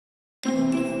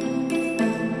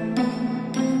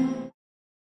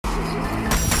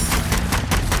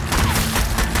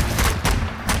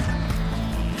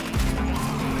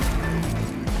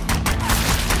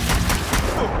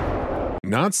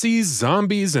Nazis,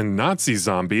 zombies, and Nazi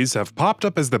zombies have popped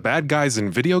up as the bad guys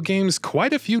in video games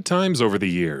quite a few times over the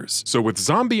years. So with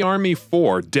Zombie Army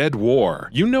 4 Dead War,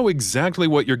 you know exactly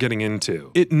what you're getting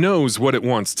into. It knows what it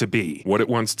wants to be, what it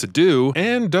wants to do,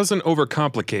 and doesn't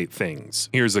overcomplicate things.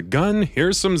 Here's a gun,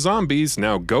 here's some zombies,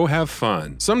 now go have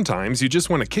fun. Sometimes you just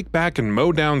want to kick back and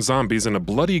mow down zombies in a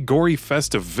bloody, gory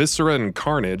fest of viscera and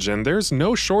carnage, and there's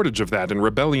no shortage of that in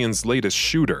Rebellion's latest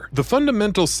shooter. The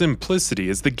fundamental simplicity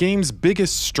is the game's biggest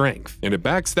strength, and it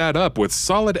backs that up with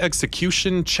solid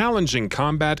execution, challenging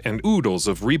combat, and oodles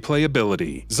of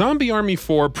replayability. Zombie Army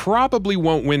 4 probably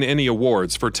won't win any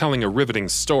awards for telling a riveting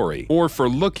story, or for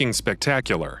looking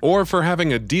spectacular, or for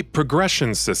having a deep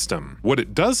progression system. What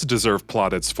it does deserve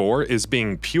plaudits for is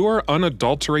being pure,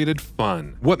 unadulterated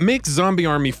fun. What makes Zombie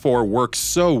Army 4 work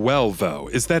so well, though,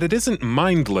 is that it isn't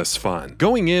mindless fun.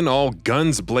 Going in all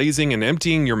guns blazing and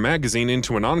emptying your magazine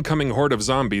into an oncoming horde of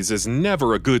zombies is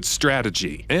never a good strategy,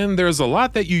 and there's a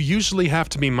lot that you usually have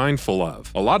to be mindful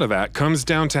of. A lot of that comes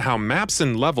down to how maps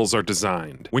and levels are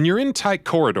designed. When you're in tight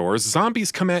corridors, zombies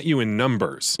come at you in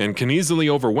numbers, and can easily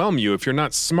overwhelm you if you're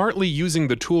not smartly using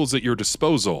the tools at your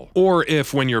disposal, or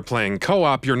if when you're playing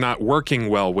co-op you're not working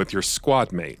well with your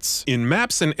squad mates. In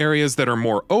maps and areas that are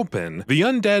more open, the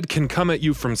undead can come at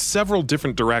you from several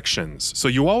different directions, so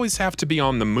you always have to be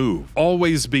on the move.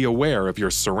 Always be aware of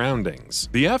your surroundings.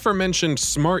 The aforementioned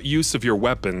smart use of your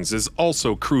weapons is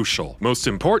also crucial, most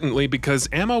importantly because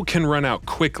ammo can run out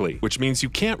quickly, which means you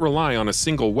can't rely on a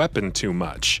single weapon too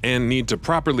much, and need to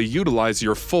properly utilize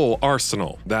your full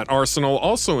arsenal. That arsenal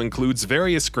also includes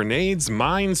various grenades,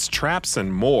 mines, traps,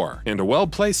 and more, and a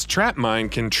well-placed trap mine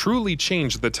can truly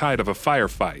change the tide of a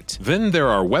firefight. Then there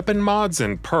are weapon mods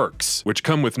and perks, which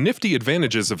come with nifty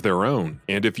advantages of their own,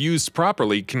 and if used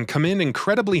properly can come in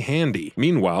incredibly handy.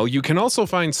 Meanwhile, you can also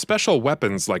find special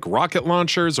weapons like rocket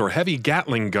launchers or heavy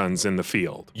Gatling guns in the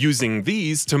field. Using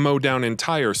these to mow down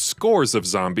entire scores of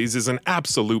zombies is an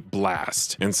absolute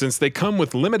blast, and since they come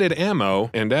with limited ammo,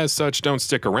 and as such don't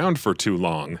stick around for too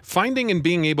long, finding and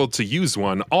being able to use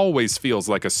one always feels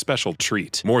like a special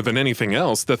treat. More than anything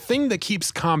else, the thing that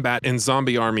keeps combat in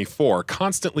Zombie Army 4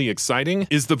 constantly exciting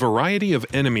is the variety of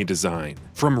enemy design.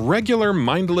 From regular,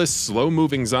 mindless,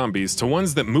 slow-moving zombies to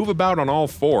ones that move about on all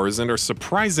fours and are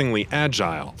surprisingly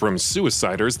agile, from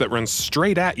suiciders that run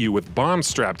straight at you with bombs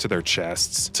strapped to their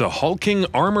chests, to hulking,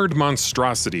 armored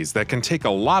monstrosities that can take a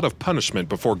lot of punishment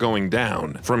before going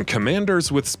down, from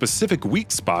commanders with specific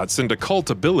weak spots and occult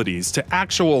abilities to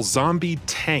actual zombie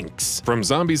tanks, from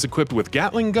zombies equipped with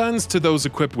Gatling guns to those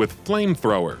equipped with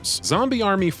flamethrowers. Zombie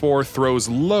Army 4 throws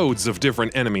loads of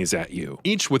different enemies at you,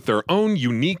 each with their own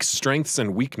unique strengths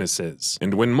and weaknesses.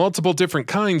 And when multiple different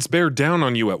kinds bear down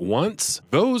on you at once,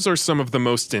 those are some of the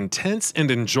most intense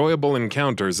and enjoyable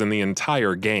encounters in the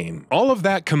entire game. All of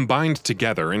that combined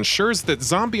together ensures that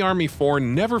Zombie Army 4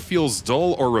 never feels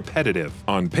dull or repetitive.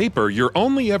 On paper, you're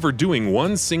only ever doing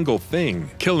one single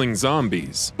thing, killing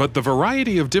zombies. But the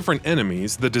variety of different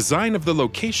enemies, the design of the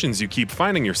locations you keep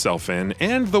finding yourself in,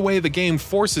 and the way the game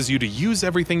forces you to use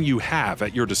everything you have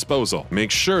at your disposal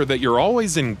make sure that you're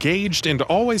always engaged and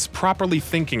always properly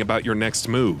thinking about your next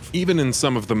move, even in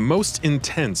some of the most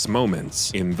intense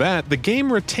moments. In that, the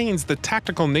game retains the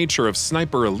tactical nature of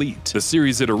Sniper Elite, the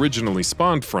series it originally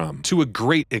spawned from, to a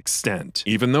great extent,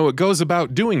 even though it goes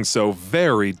about doing so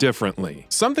very differently.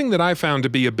 Something that I found to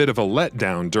be a bit of a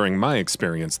letdown during my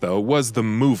experience, though, was the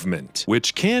movement,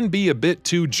 which can be a bit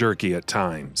too jerky at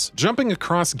times. Jumping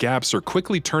across gaps or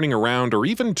quickly turning around or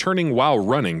even turning while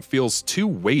running feels too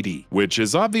weighty, which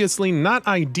is obviously not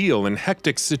ideal in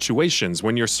hectic situations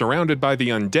when you're surrounded by the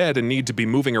undead and need to be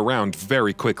moving around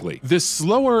very quickly. This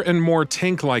slower and more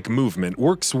tank-like movement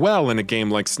works well in a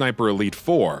game like Sniper Elite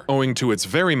 4, owing to its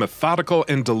very methodical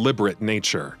and deliberate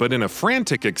nature. But in a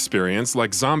frantic experience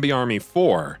like Zombie Army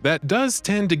 4, that does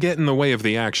tend to get in the way of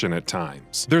the action at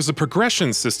times. There's a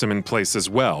progression system in place as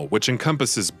well, which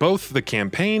encompasses both the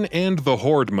campaign and the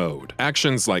horde mode.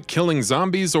 Actions like killing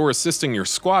zombies or assisting your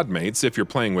squad mates if you're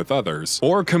playing with others,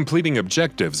 or completing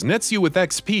objectives nets you with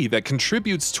XP that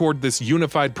contributes toward this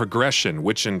unified progression,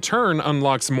 which in turn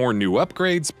unlocks more new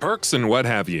upgrades, perks, and what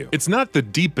have you. It's not the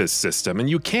deepest system, and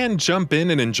you can jump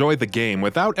in and enjoy the game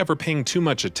without ever paying too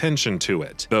much attention to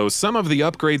it, though some of the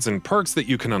upgrades and perks that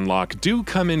you can unlock do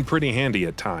come in pretty handy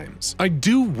at times. I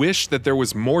do wish that there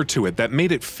was more to it that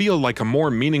made it feel like a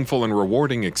more meaningful and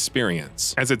rewarding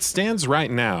experience. As it stands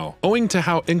right now, owing to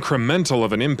how incremental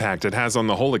of an impact it has on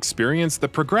the whole experience, the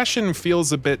progression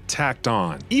feels a bit tacked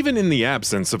on. Even in the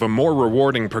absence of a more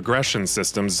rewarding progression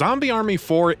system, Zombie Army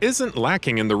 4 isn't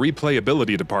lacking in the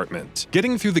replayability department.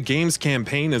 Getting through the game's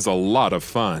campaign is a lot of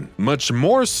fun, much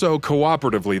more so co-op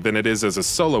cooperatively than it is as a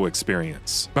solo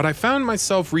experience, but I found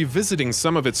myself revisiting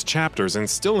some of its chapters and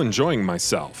still enjoying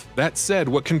myself. That said,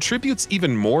 what contributes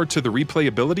even more to the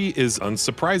replayability is,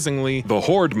 unsurprisingly, the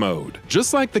Horde mode.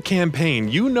 Just like the campaign,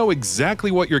 you know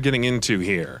exactly what you're getting into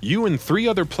here. You and 3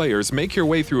 other players make your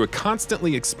way through a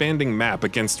constantly expanding map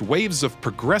against waves of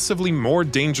progressively more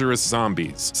dangerous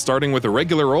zombies, starting with a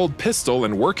regular old pistol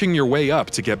and working your way up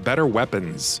to get better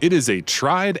weapons. It is a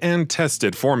tried and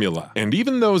tested formula, and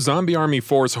even though Zombie Army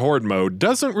 4's Horde mode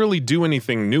doesn't really do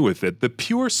anything new with it, the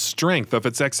pure strength of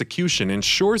its execution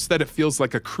ensures that it feels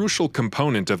like a crucial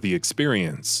component of the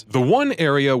experience. The one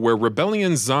area where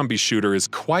Rebellion's zombie shooter is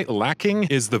quite lacking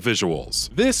is the visuals.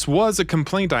 This was a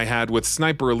complaint I had with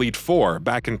Sniper Elite 4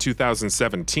 back in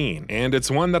 2017, and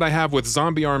it's one that I have with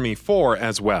Zombie Army 4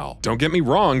 as well. Don't get me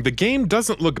wrong, the game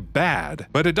doesn't look bad,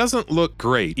 but it doesn't look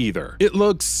great either. It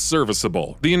looks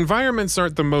serviceable. The environments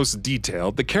aren't the most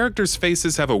detailed, the characters'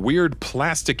 faces have a weird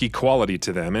plasticky quality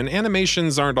to them, and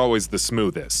animations aren't always the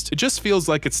smoothest. It just feels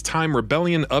like it's time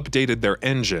Rebellion updated their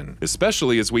engine,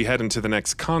 especially as we head into the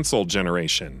next console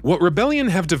generation. What Rebellion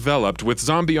have developed with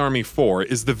Zombie Army 4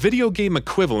 is the video game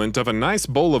equivalent of a nice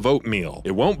bowl of oatmeal.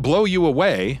 It won't blow you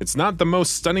away, it's not the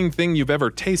most stunning thing you've ever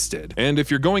tasted, and if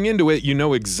you're going into it, you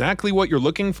know exactly what you're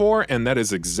looking for, and that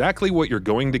is exactly what you're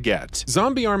going to get.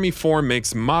 Zombie Army 4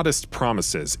 makes modest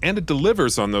promises, and it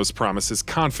delivers on those promises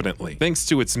confidently, thanks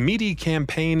to its meaty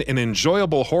campaign, an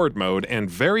enjoyable horde mode, and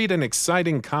varied and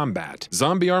exciting combat.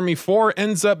 Zombie Army 4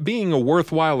 ends up being a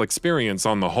worthwhile experience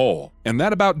on the whole. And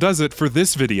that about does it for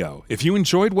this video. If you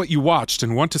enjoyed what you watched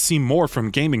and want to see more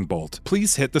from GamingBolt,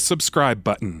 please hit the subscribe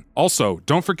button. Also,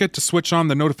 don't forget to switch on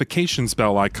the notifications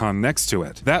bell icon next to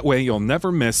it. That way you'll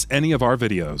never miss any of our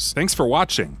videos. Thanks for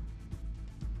watching.